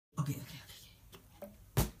Okay.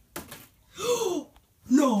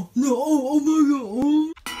 No, oh my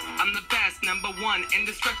god. I'm the best, number one,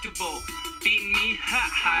 indestructible. Beating me,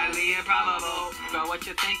 highly improbable. Girl, what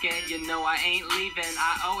you thinking? You know I ain't leaving.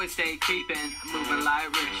 I always stay creeping, moving like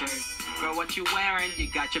Richard. Girl, what you wearing? You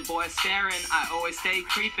got your boy staring. I always stay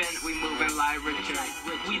creeping, we moving like Richard.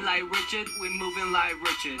 We like Richard, we moving like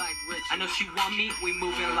Richard. I know she want me, we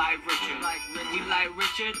moving like Richard. We like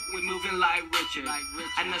Richard, we moving like Richard.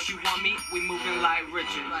 I know she want me, we moving like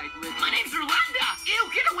Richard. My name's Rolanda. Ew,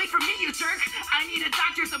 get away from me, you jerk. I need a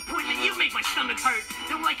doctor's appointment. You make my stomach hurt.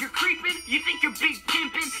 Don't like you're creeping? You think you're big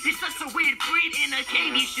pimping? You're such a weird breed. In a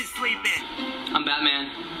cave you should sleep in. I'm Batman.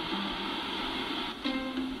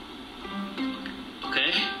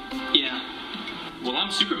 Okay, yeah. Well,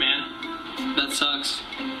 I'm Superman. That sucks.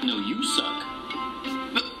 No, you suck.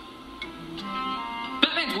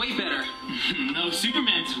 Batman's way better. No,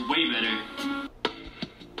 Superman's way better.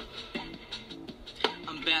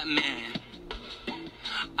 I'm Batman.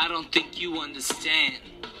 I don't think you understand.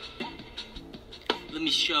 Let me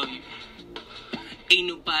show you. Ain't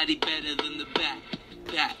nobody better than the Bat.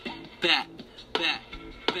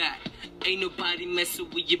 Ain't nobody messing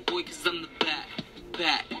with your boy, cause I'm the Bat.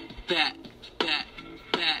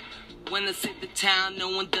 When I say the town, no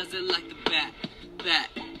one does it like the Bat.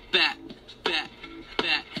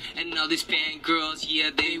 And all these fangirls, yeah,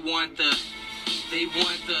 they want the.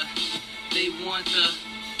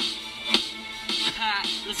 Ha,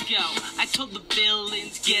 let's go. I told the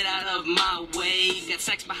villains, get out of my way. Got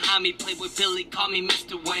sex behind me, Playboy Billy, call me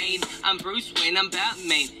Mr. Wayne. I'm Bruce Wayne, I'm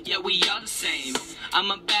Batman, yeah, we all the same.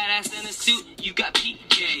 I'm a badass in a suit, you got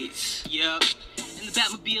PJs, yup. In the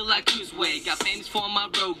Batmobile like Cruiseway, got famous for my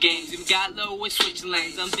road games. Even got low with switching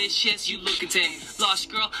lanes. I'm vicious, you looking tame. Lost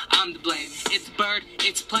girl, I'm to blame. It's a bird,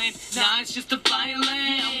 it's a plane. Nah, it's just a flying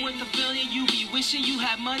lane. I'm worth $1 billion, you be wishing you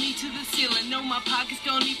had money to the ceiling. No, my pockets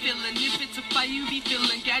don't need filling. If it's a fight, you be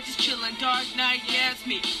feeling. Gadgets chilling, Dark Knight, yeah, it's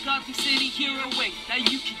me. Gotham City hero wing. Now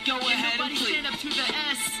you can go ahead and please. Stand up to the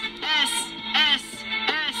S.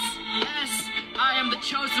 I am the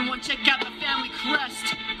chosen one, check out the family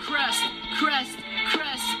crest.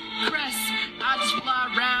 I just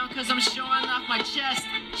fly around cause I'm showing off my chest.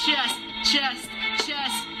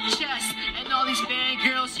 And all these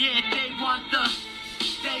fangirls, yeah, they want the.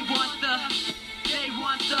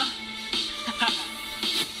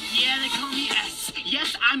 Yeah, they call me S.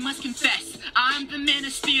 Yes, I must confess, I'm the Man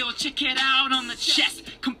of Steel. Check it out on the chest.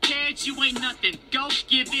 Compared to you ain't nothing. Go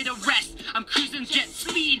give it a rest. I'm cruising jet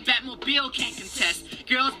speed. Batmobile can't contest.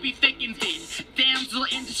 Girls be thick and thin. Damsel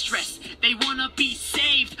in distress. They wanna be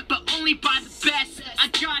saved, but only by the best. I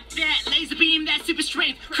got that laser beam, that super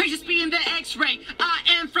strength. Crazy speed in the X-ray. I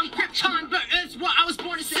am from Krypton, but it's what I was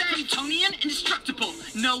born to say. Kryptonian, indestructible.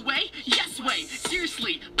 No way? Yes way.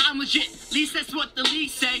 Seriously, I'm legit. Least that's what the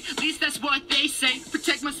league say. Least that's what they say.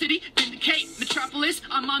 Protect my city, vindicate Metropolis.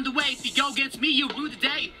 I'm on the way. If you go against me, you'll rue the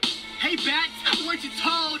day. Hey Bats, weren't you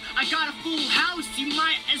told? I got a full house, you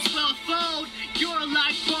might as well fold. You're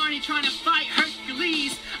like Barney trying to fight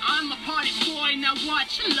Hercules. I'm a party boy, now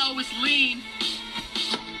watch Lois lean.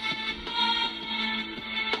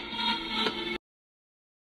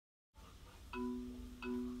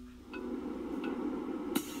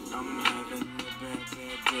 I'm having a bad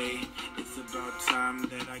day. It's about time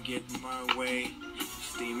that I get my way.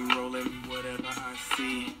 Steamrolling whatever I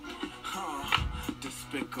see.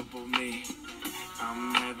 Despicable me.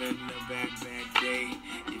 I'm having a bad day.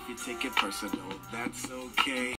 If you take it personal, that's okay.